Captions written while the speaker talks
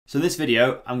So in this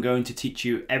video, I'm going to teach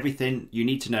you everything you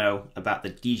need to know about the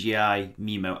DJI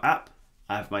Mimo app.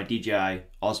 I have my DJI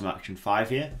Osmo Action 5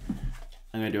 here.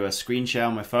 I'm going to do a screen share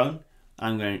on my phone.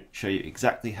 I'm going to show you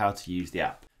exactly how to use the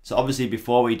app. So obviously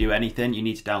before we do anything, you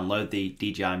need to download the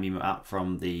DJI Mimo app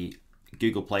from the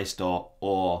Google Play Store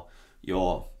or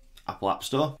your Apple App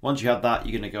Store. Once you have that,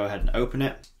 you're going to go ahead and open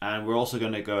it. And we're also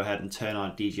going to go ahead and turn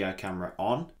our DJI camera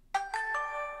on.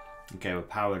 Okay, we're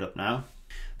powered up now.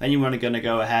 Then you're going to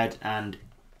go ahead and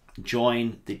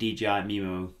join the DJI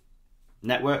Mimo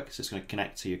network. So it's going to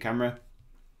connect to your camera.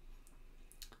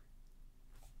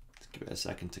 Let's give it a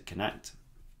second to connect.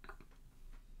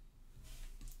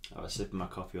 I was sipping my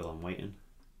coffee while I'm waiting.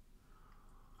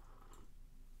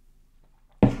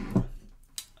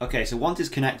 Okay, so once it's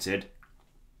connected,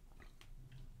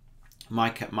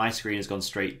 my screen has gone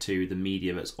straight to the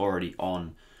media that's already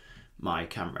on my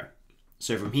camera.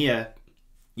 So from here,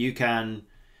 you can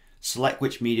select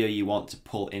which media you want to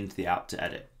pull into the app to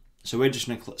edit. So we're just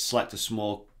going to select a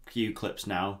small few clips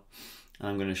now, and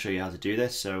I'm going to show you how to do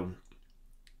this. So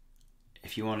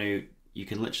if you want to, you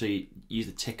can literally use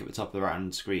the tick at the top of the right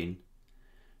hand screen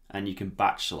and you can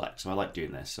batch select. So I like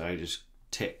doing this. So I just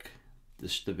tick the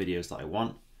videos that I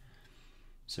want.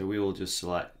 So we will just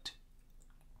select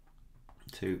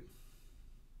two.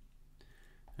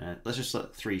 Let's just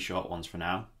select 3 short ones for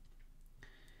now.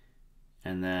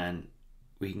 And then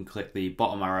we can click the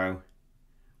bottom arrow,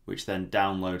 which then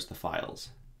downloads the files.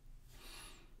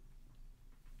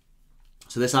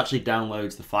 So this actually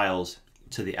downloads the files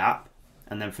to the app,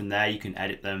 and then from there you can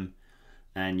edit them,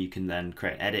 and you can then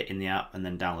create an edit in the app and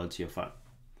then download to your phone.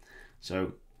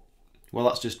 So while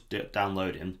that's just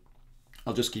downloading,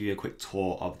 I'll just give you a quick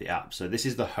tour of the app. So this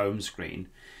is the home screen,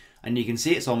 and you can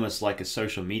see it's almost like a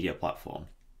social media platform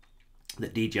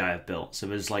that DJI have built. So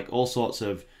there's like all sorts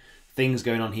of things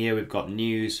going on here. We've got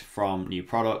news from new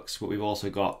products, but we've also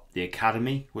got the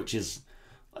Academy, which is,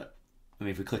 I mean,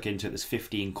 if we click into it, there's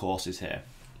 15 courses here,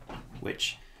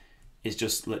 which is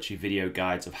just literally video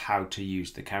guides of how to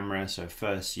use the camera. So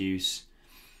first use,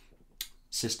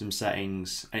 system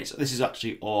settings, and this is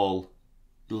actually all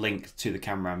linked to the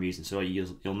camera I'm using. So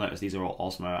you'll notice these are all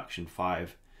Osmo Action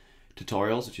 5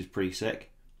 tutorials, which is pretty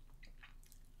sick.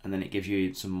 And then it gives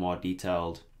you some more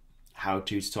detailed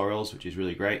how-to tutorials, which is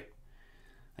really great.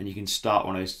 And you can start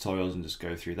one of those tutorials and just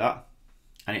go through that.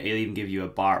 And it'll even give you a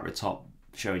bar at the top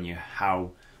showing you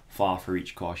how far through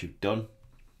each course you've done.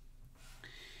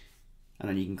 And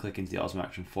then you can click into the Osmo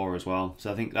Action 4 as well.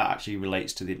 So I think that actually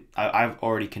relates to the, I've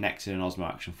already connected an Osmo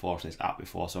Action 4 to this app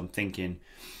before, so I'm thinking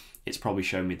it's probably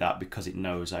shown me that because it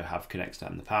knows I have connected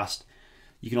that in the past.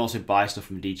 You can also buy stuff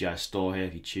from the DJI store here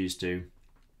if you choose to.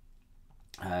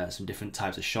 Some different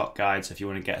types of shot guides. So if you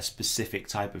want to get a specific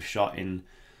type of shot in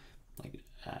like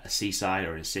a seaside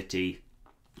or in a city,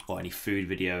 or any food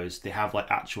videos, they have like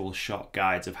actual shot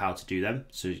guides of how to do them.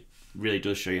 So it really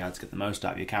does show you how to get the most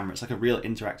out of your camera. It's like a real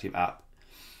interactive app.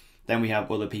 Then we have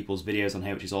other people's videos on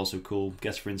here, which is also cool,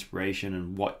 just for inspiration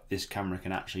and what this camera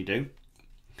can actually do.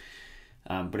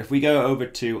 But if we go over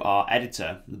to our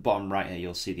editor, the bottom right here,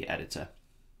 you'll see the editor.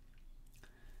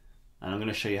 And I'm going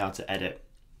to show you how to edit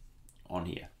on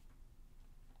here.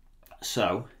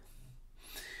 So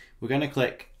we're going to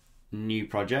click New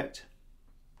Project.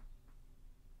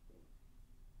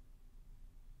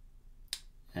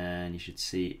 And you should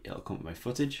see it'll come with my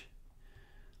footage.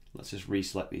 Let's just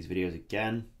reselect these videos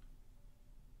again.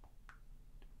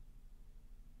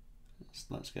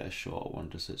 Let's get a short one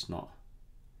just so it's not.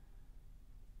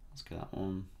 Let's get that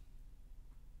one.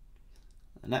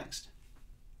 Next.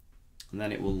 And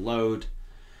then it will load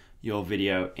your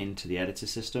video into the editor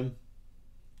system.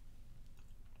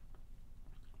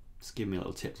 Just give me a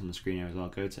little tips on the screen here as well.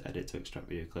 Go to edit to extract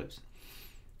video clips.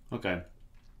 Okay.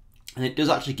 And it does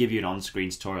actually give you an on-screen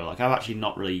tutorial. Like, I've actually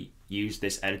not really used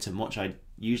this editor much. I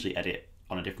usually edit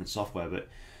on a different software, but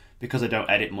because I don't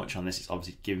edit much on this, it's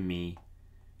obviously giving me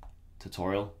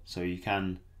tutorial. So you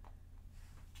can,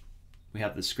 we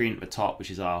have the screen at the top,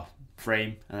 which is our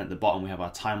frame, and at the bottom we have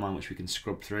our timeline, which we can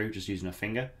scrub through just using a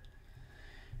finger.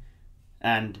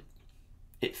 And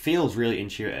it feels really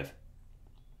intuitive.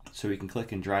 So we can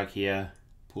click and drag here,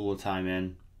 pull the time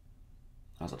in.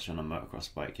 I was actually on a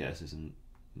motocross bike, yeah, this isn't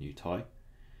a new toy.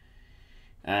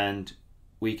 And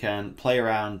we can play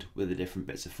around with the different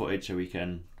bits of footage, so we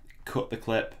can cut the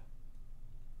clip.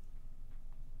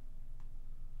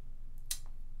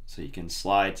 So you can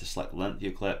slide to select the length of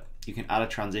your clip. You can add a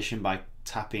transition by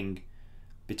tapping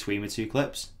between the two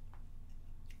clips.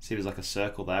 See, there's like a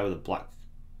circle there with a black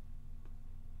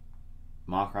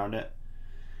mark around it.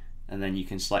 And then you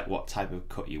can select what type of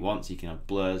cut you want. So you can have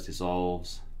blurs,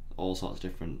 dissolves, all sorts of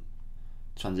different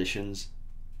transitions.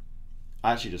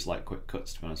 I actually just like quick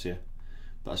cuts, to be honest with you.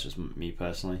 But that's just me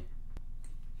personally.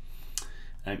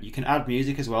 You can add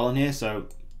music as well in here, so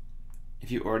if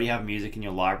you already have music in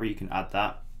your library, you can add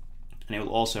that, and it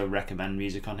will also recommend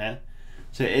music on here.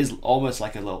 So it is almost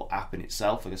like a little app in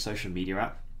itself, like a social media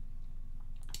app.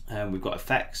 We've got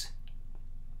effects.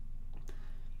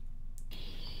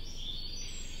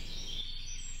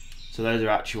 So those are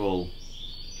actual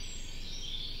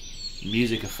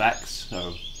music effects,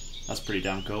 so that's pretty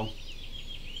damn cool.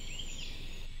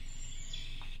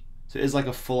 So it is like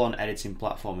a full-on editing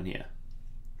platform in here.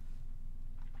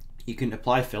 You can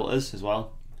apply filters as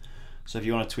well. So if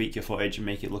you want to tweak your footage and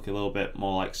make it look a little bit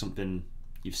more like something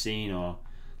you've seen or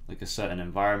like a certain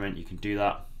environment, you can do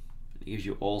that. It gives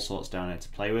you all sorts down here to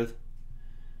play with.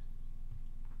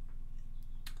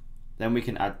 Then we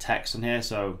can add text on here.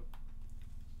 So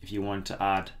if you want to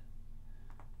add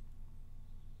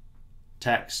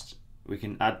text, we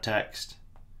can add text.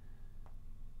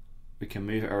 We can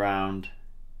move it around.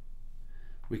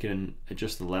 We can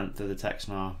adjust the length of the text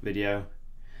in our video.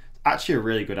 It's actually a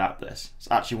really good app, this.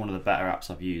 It's actually one of the better apps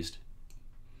I've used.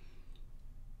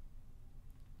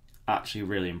 Actually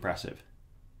really impressive.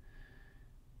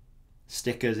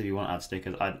 Stickers, if you want to add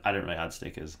stickers. I don't really add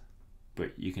stickers,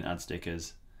 but you can add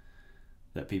stickers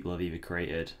that people have either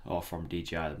created or from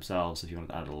DJI themselves if you want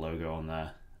to add a logo on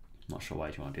there. I'm not sure why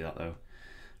you want to do that though.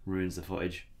 Ruins the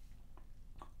footage.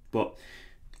 But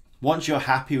once you're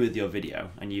happy with your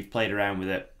video and you've played around with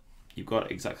it, you've got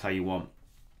it exactly how you want,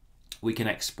 we can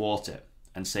export it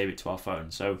and save it to our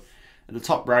phone. So at the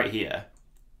top right here,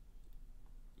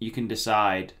 you can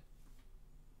decide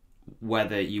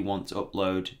whether you want to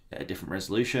upload at a different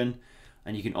resolution,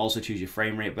 and you can also choose your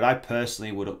frame rate, but I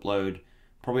personally would upload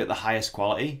probably at the highest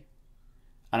quality,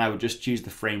 and I would just choose the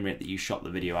frame rate that you shot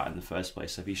the video at in the first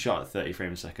place. So if you shot at 30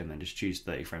 frames a second, then just choose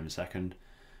 30 frames a second.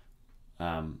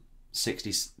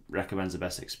 60 recommends the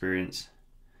best experience,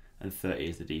 and 30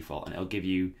 is the default, and it'll give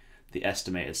you the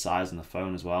estimated size on the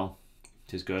phone as well,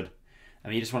 which is good. I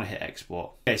mean, you just want to hit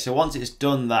export. Okay, so once it's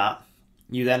done that,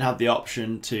 you then have the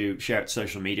option to share it to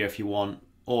social media if you want,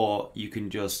 or you can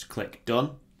just click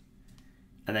done,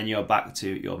 and then you're back to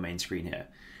your main screen here.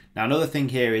 Now, another thing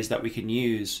here is that we can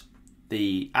use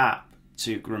the app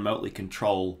to remotely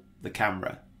control the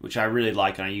camera, which I really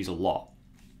like and I use a lot.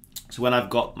 So when I've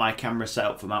got my camera set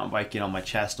up for mountain biking on my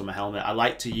chest or my helmet, I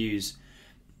like to use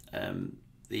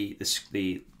the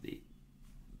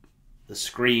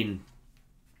screen,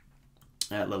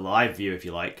 the live view, if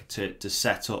you like, to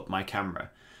set up my camera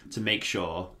to make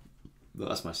sure that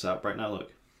that's my setup right now.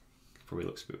 Look, probably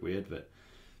looks a bit weird, but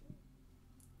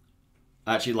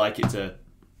I actually like it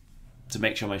to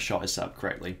make sure my shot is set up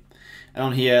correctly. And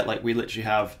on here, like, we literally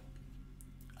have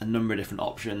a number of different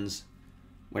options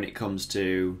when it comes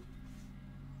to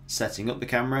setting up the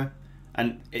camera,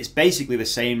 and it's basically the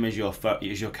same as your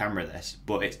camera, this,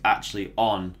 but it's actually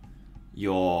on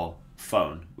your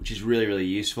phone, which is really, really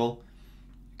useful.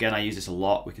 Again, I use this a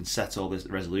lot. We can set all this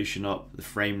resolution up, the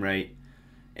frame rate.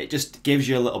 It just gives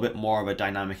you a little bit more of a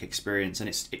dynamic experience, and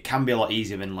it can be a lot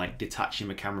easier than like detaching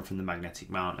the camera from the magnetic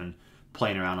mount and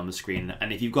playing around on the screen.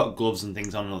 And if you've got gloves and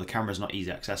things on or the camera's not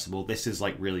easy accessible, this is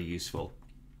like really useful.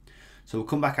 So we'll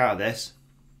come back out of this.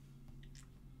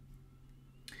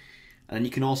 And then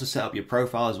you can also set up your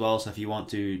profile as well. So if you want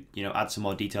to, add some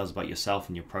more details about yourself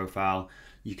and your profile,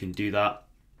 you can do that.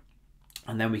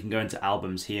 And then we can go into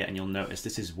albums here, and you'll notice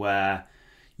this is where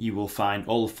you will find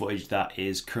all the footage that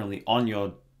is currently on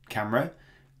your camera,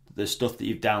 the stuff that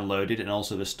you've downloaded, and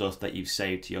also the stuff that you've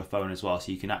saved to your phone as well.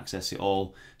 So you can access it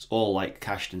all. It's all like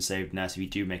cached and saved in there. So if you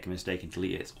do make a mistake and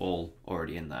delete it, it's all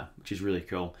already in there, which is really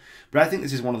cool. But I think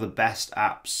this is one of the best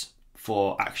apps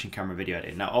for action camera video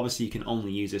editing. Now, obviously you can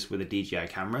only use this with a DJI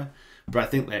camera, but I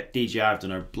think that DJI have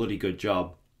done a bloody good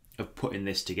job of putting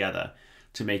this together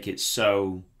to make it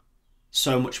so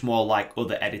much more like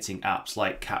other editing apps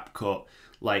like CapCut,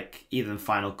 like even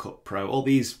Final Cut Pro, all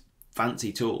these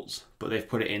fancy tools, but they've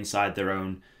put it inside their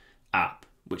own app,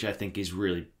 which I think is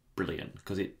really brilliant,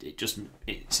 because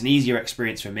it's an easier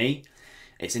experience for me.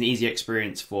 It's an easier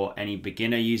experience for any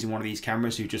beginner using one of these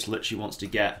cameras who just literally wants to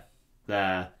get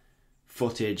their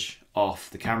footage off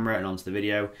the camera and onto the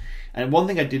video. And one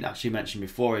thing I didn't actually mention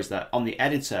before is that on the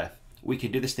editor, we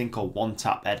can do this thing called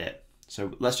one-tap edit.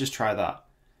 So let's just try that.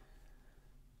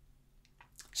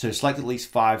 So select at least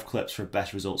 5 clips for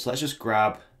best results. So let's just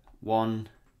grab 1,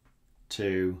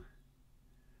 2,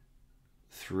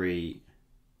 3,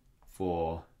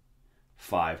 4,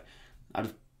 5.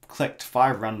 I've clicked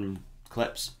 5 random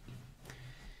clips.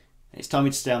 It's telling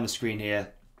me to stay on the screen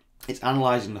here. It's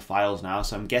analyzing the files now,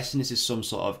 so I'm guessing this is some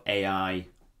sort of AI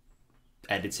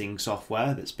editing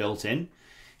software that's built in,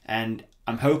 and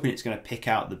I'm hoping it's going to pick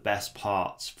out the best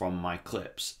parts from my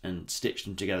clips and stitch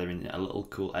them together in a little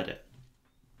cool edit.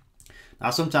 Now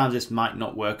sometimes this might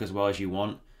not work as well as you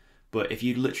want, but if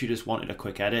you literally just wanted a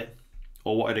quick edit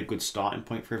or wanted a good starting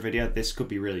point for a video, this could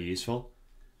be really useful.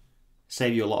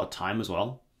 Save you a lot of time as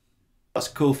well. That's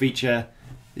a cool feature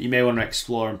that you may want to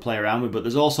explore and play around with, but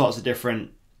there's all sorts of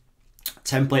different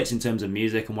templates in terms of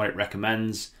music and what it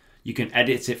recommends. You can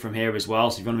edit it from here as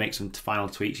well, so if you want to make some final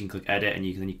tweaks, you can click edit and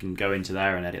you can go into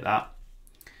there and edit that.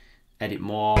 Edit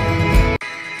more.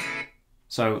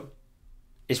 So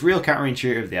it's real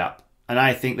counterintuitive, the app, and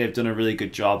I think they've done a really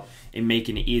good job in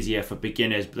making it easier for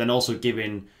beginners, but then also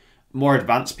giving more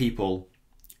advanced people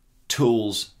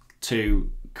tools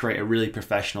to create a really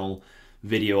professional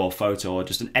video or photo or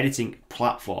just an editing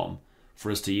platform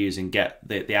for us to use and get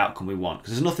the outcome we want.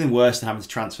 Because there's nothing worse than having to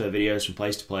transfer videos from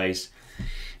place to place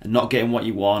and not getting what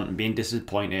you want and being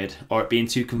disappointed or it being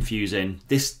too confusing.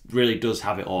 This really does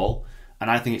have it all, and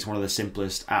I think it's one of the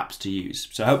simplest apps to use.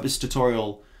 So I hope this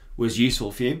tutorial was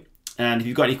useful for you. And if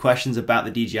you've got any questions about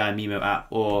the DJI Mimo app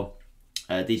or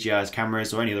DJI's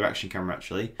cameras or any other action camera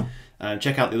actually,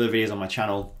 check out the other videos on my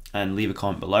channel and leave a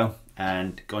comment below,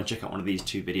 and go and check out one of these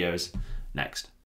 2 videos next.